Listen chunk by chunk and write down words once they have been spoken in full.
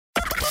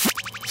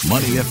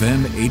Money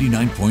FM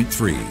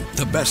 89.3,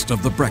 the best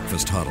of the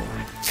breakfast huddle.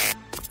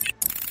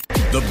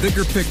 The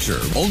bigger picture,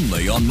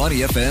 only on Money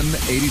FM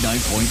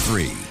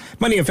 89.3.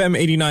 Money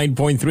FM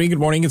 89.3. Good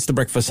morning. It's the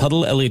Breakfast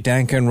Huddle. Elliot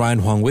Danker and Ryan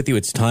Huang with you.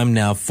 It's time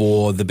now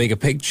for the bigger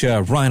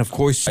picture. Ryan, of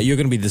course, you're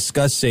going to be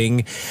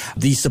discussing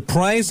the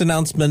surprise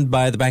announcement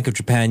by the Bank of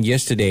Japan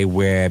yesterday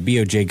where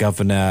BOJ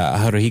Governor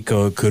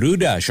Haruhiko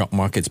Kuroda shocked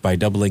markets by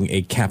doubling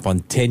a cap on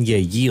 10-year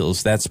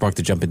yields. That sparked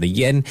a jump in the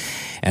yen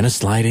and a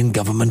slide in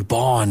government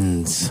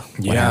bonds.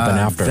 What happened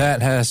after?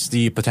 That has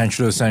the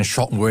potential to send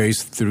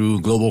shockwaves through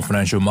global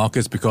financial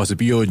markets because the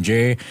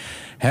BOJ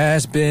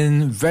has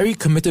been very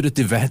committed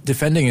to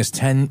defending its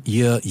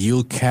 10-year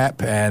yield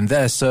cap, and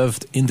that has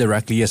served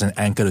indirectly as an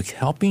anchor to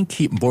helping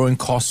keep borrowing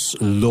costs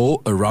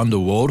low around the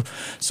world.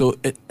 So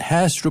it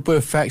has ripple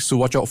effects to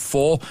watch out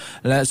for.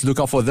 Let's look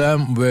out for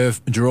them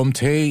with Jerome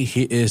Tay.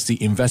 He is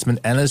the investment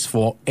analyst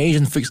for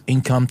Asian Fixed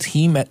Income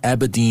team at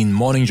Aberdeen.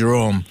 Morning,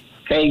 Jerome.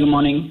 Hey, good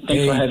morning.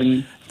 Thanks for having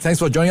me. Thanks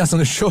for joining us on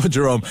the show,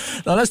 Jerome.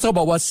 Now let's talk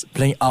about what's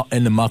playing out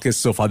in the markets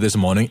so far this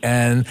morning.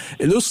 And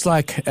it looks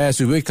like as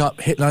we wake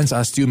up, headlines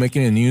are still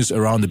making the news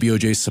around the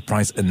BOJ's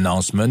surprise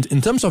announcement. In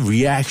terms of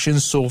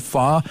reactions so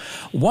far,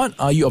 what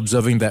are you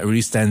observing that really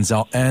stands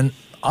out? And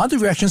are the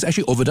reactions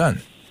actually overdone?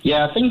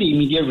 Yeah, I think the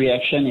immediate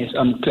reaction is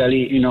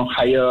clearly,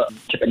 higher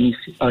Japanese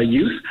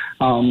yields,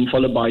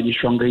 followed by the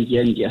stronger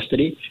yen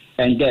yesterday.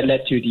 And that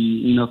led to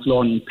the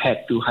flow-on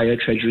impact to higher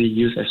treasury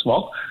yields as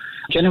well.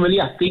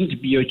 Generally, I think the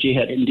BOJ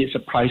had indeed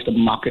surprised the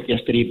market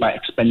yesterday by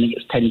expanding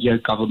its 10-year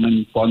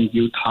government bond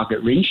yield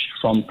target range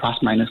from plus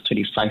minus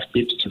 25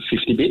 bips to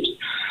 50 bips.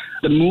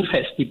 The move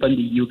has steepened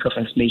the yield curve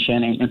as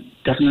mentioned and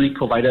definitely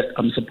provided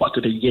support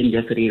to the yen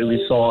yesterday.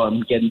 We saw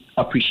yen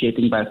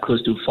appreciating by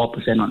close to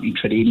 4% on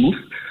intraday move.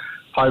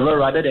 However,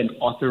 rather than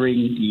altering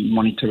the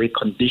monetary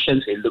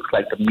conditions, it looks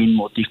like the main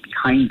motive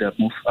behind the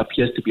move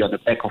appears to be on the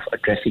back of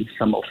addressing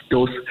some of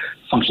those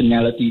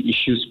functionality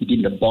issues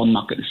within the bond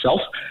market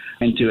itself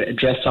and to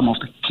address some of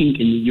the kink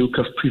in the yield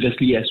curve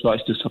previously as well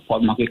as to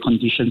support market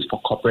conditions for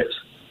corporates.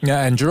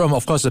 Yeah, and Jerome,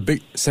 of course, the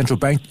big central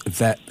bank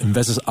that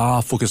investors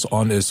are focused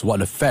on is what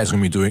the Fed is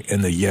going to be doing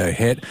in the year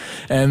ahead.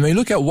 And when you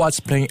look at what's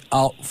playing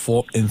out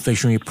for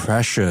inflationary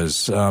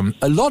pressures,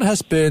 a lot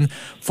has been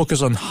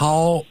focused on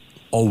how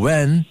or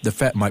when the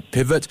Fed might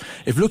pivot.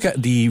 If you look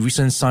at the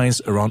recent signs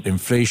around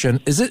inflation,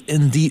 is it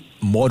indeed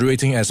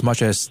moderating as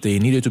much as they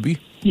need it to be?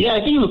 Yeah,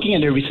 I think looking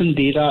at the recent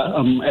data,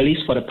 at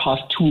least for the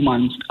past 2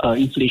 months,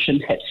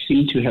 inflation had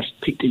seemed to have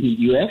peaked in the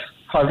US.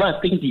 However,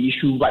 I think the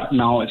issue right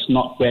now is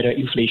not whether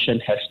inflation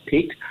has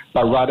peaked,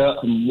 but rather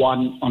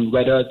one, on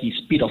whether the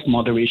speed of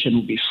moderation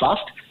will be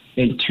fast,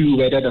 and two,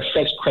 whether the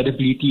Fed's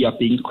credibility are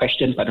being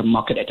questioned by the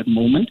market at the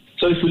moment.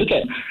 So if we look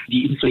at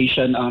the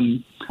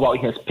inflation, while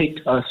it has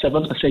peaked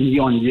 7%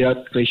 year-on-year,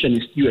 inflation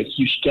is still a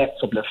huge gap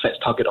from the Fed's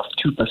target of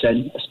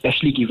 2%,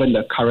 especially given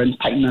the current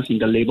tightness in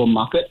the labor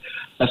market,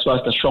 as well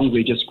as the strong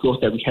wages growth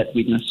that we had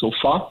witnessed so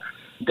far.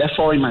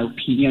 Therefore, in my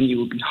opinion, it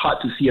will be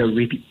hard to see a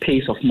rapid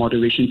pace of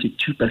moderation to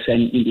 2%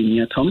 in the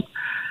near term.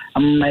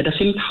 At the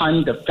same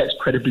time, the Fed's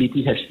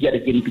credibility has yet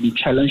again been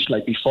challenged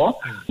like before,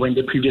 when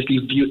they previously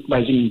viewed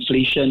rising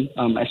inflation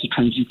as a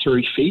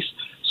transitory phase.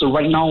 So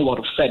right now, while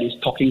the Fed is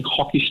talking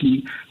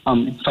hawkishly,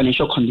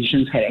 financial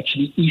conditions had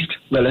actually eased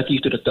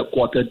relative to the third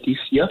quarter this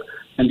year.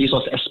 And this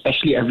was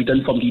especially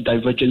evident from the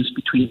divergence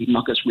between the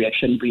market's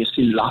reaction we have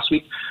seen last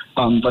week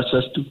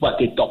versus to what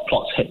the dot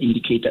plots had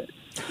indicated.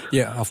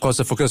 Yeah, of course,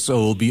 the focus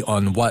will be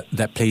on what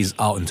that plays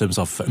out in terms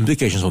of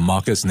implications for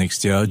markets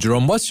next year.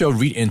 Jerome, what's your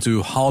read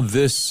into how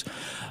this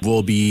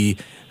will be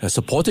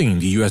supporting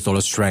the US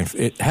dollar strength?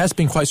 It has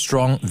been quite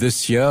strong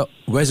this year.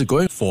 Where is it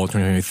going for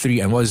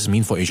 2023, and what does this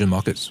mean for Asian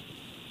markets?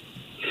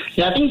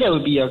 Yeah, I think there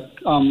will be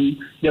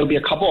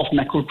a couple of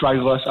macro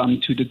drivers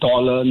to the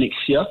dollar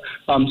next year.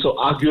 So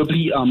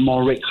arguably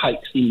more rate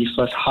hikes in the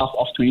first half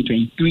of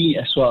 2023,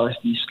 as well as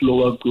the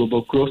slower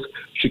global growth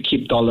should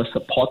keep dollar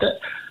supported.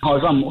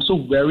 However, I'm also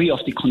wary of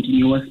the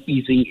continuous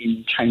easing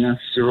in China's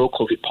zero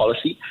COVID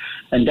policy,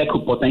 and that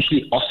could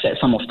potentially offset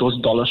some of those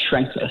dollar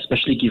strengths,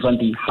 especially given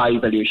the high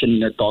valuation in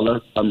the dollar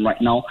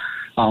right now,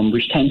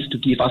 which tends to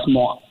give us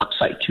more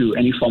upside to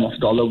any form of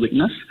dollar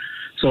weakness.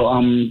 So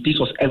this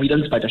was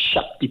evidenced by the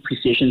sharp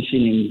depreciation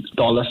seen in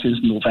dollar since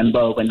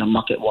November, when the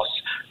market was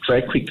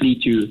very quick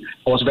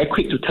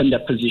to turn their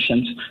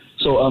positions.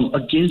 So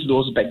against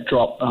those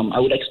backdrop, I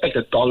would expect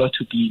the dollar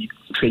to be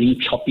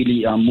trading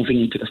choppily moving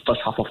into the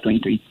first half of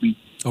 2023.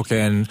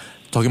 Okay, and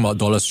talking about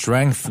dollar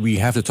strength, we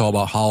have to talk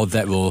about how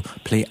that will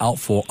play out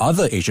for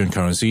other Asian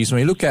currencies. When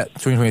you look at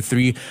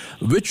 2023,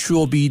 which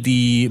will be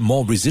the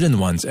more resilient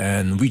ones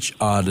and which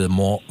are the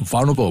more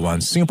vulnerable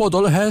ones? Singapore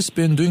dollar has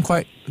been doing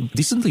quite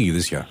decently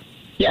this year.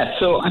 Yeah,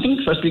 so I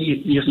think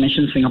firstly, you've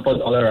mentioned Singapore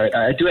dollar, right?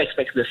 I do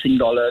expect the Sing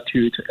dollar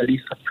to at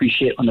least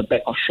appreciate on the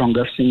back of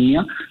stronger Sing.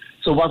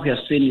 So what we have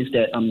seen is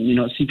that,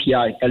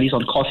 CPI, at least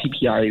on core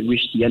CPI,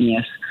 which the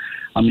MAS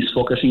is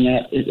focusing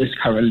at, is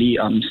currently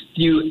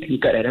still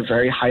anchored at a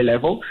very high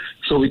level.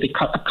 So with the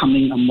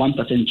upcoming 1%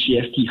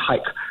 GST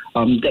hike,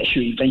 that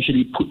should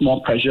eventually put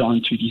more pressure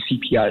onto the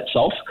CPI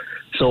itself.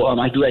 So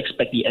I do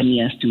expect the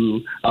MES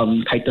to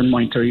tighten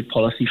monetary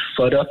policy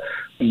further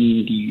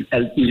in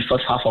the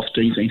first half of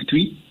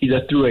 2023,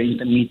 either through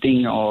a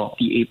meeting or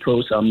the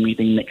April's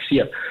meeting next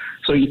year.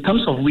 So in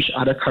terms of which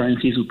other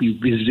currencies will be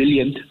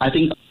resilient, I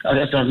think,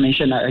 as I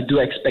mentioned, I do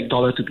expect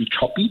dollar to be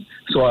choppy.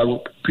 So I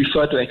would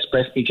prefer to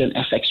express agent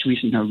FX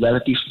risk in a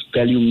relative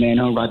value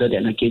manner rather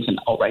than against an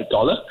outright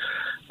dollar.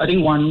 I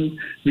think one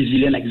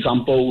resilient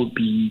example would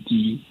be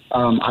the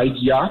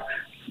IDR.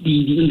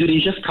 The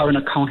Indonesia's current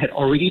account had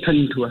already turned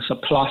into a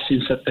surplus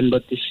in September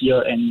this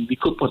year, and we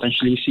could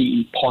potentially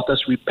see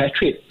importers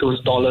repatriate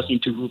those dollars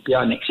into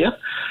rupiah next year.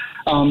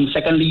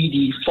 Secondly,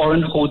 the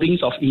foreign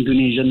holdings of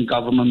Indonesian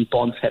government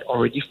bonds had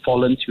already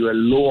fallen to a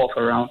low of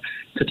around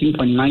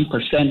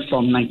 13.9%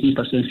 from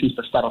 19% since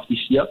the start of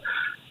this year.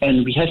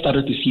 And we have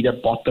started to see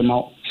that bottom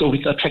out. So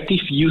with attractive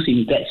yields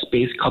in that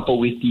space coupled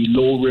with the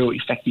low real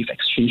effective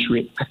exchange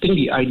rate, I think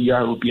the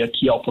IDR will be a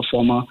key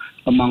outperformer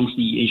amongst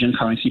the Asian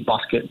currency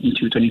basket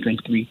into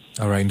 2023.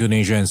 All right,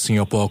 Indonesia and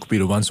Singapore could be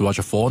the ones to watch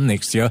for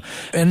next year.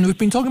 And we've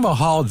been talking about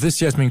how this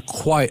year has been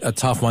quite a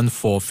tough one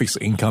for fixed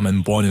income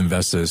and bond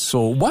investors. So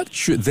what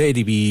should they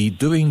be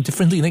doing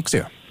differently next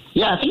year?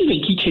 Yeah, I think the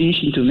key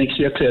change into next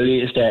year clearly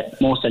is that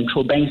more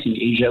central banks in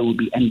Asia will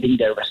be ending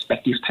their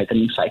respective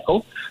tightening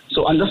cycle.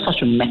 So under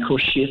such a macro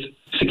shift,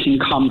 fixed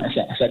income as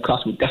an asset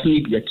class will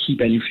definitely be a key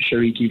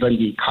beneficiary given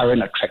the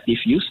current attractive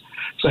use.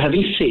 So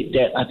having said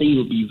that, I think it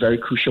will be very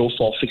crucial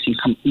for fixed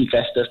income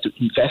investors to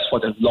invest for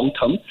the long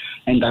term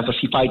and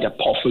diversify their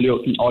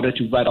portfolio in order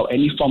to ride out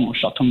any form of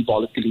short-term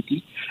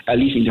volatility, at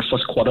least in the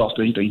first quarter of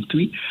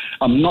 2023.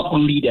 Not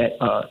only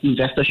that,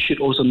 investors should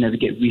also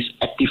navigate risk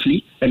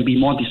actively and be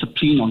more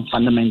disciplined on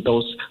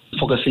fundamentals,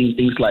 focusing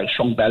things like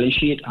strong balance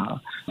sheet,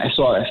 as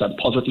well as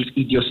positive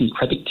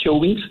idiosyncratic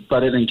tailwinds,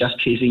 rather than just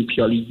chasing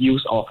purely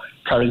yields or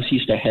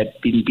currencies that have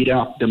been beaten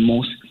up the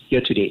most year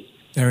to date.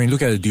 Aaron,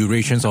 look at the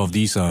durations of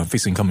these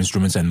fixed income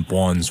instruments and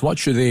bonds. What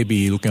should they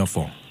be looking out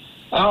for?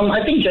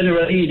 I think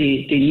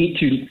generally they need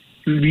to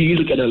really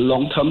look at the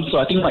long term. So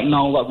I think right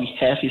now what we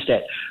have is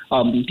that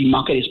the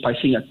market is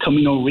pricing a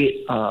terminal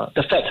rate,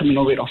 the Fed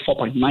terminal rate of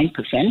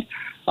 4.9%.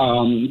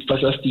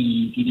 Versus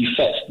the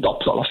Fed's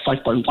dot plot of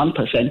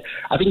 5.1%.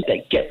 I think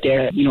that gap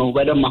there,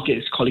 whether market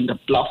is calling the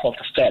bluff of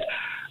the Fed,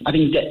 I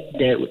think that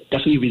there would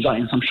definitely result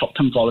in some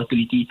short-term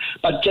volatility.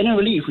 But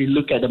generally, if we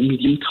look at the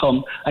medium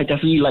term, I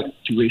definitely like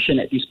duration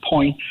at this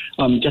point,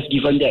 just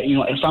given that,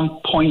 at some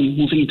point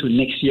moving into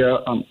next year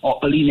or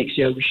early next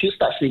year, we should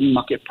start seeing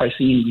market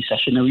pricing in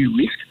recessionary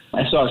risk,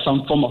 as well as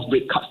some form of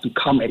rate cuts to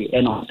come at the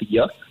end of the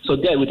year. So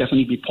that would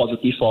definitely be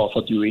positive for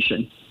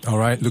duration. All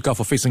right, look out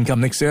for fixed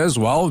income next year as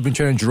well. We've been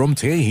chatting to Jerome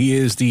Tay. He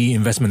is the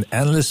investment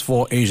analyst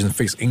for Asian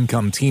fixed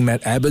income team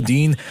at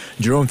Aberdeen.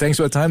 Jerome, thanks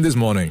for your time this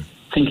morning.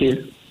 Thank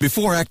you.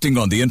 Before acting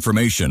on the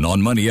information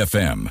on Money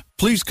FM,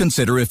 please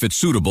consider if it's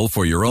suitable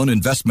for your own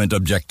investment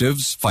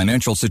objectives,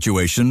 financial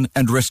situation,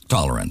 and risk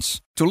tolerance.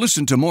 To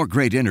listen to more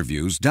great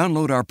interviews,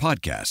 download our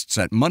podcasts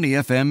at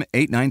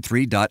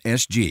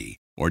moneyfm893.sg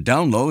or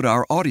download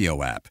our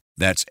audio app.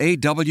 That's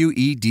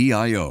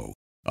AWEDIO.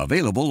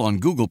 Available on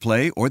Google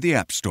Play or the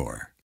App Store.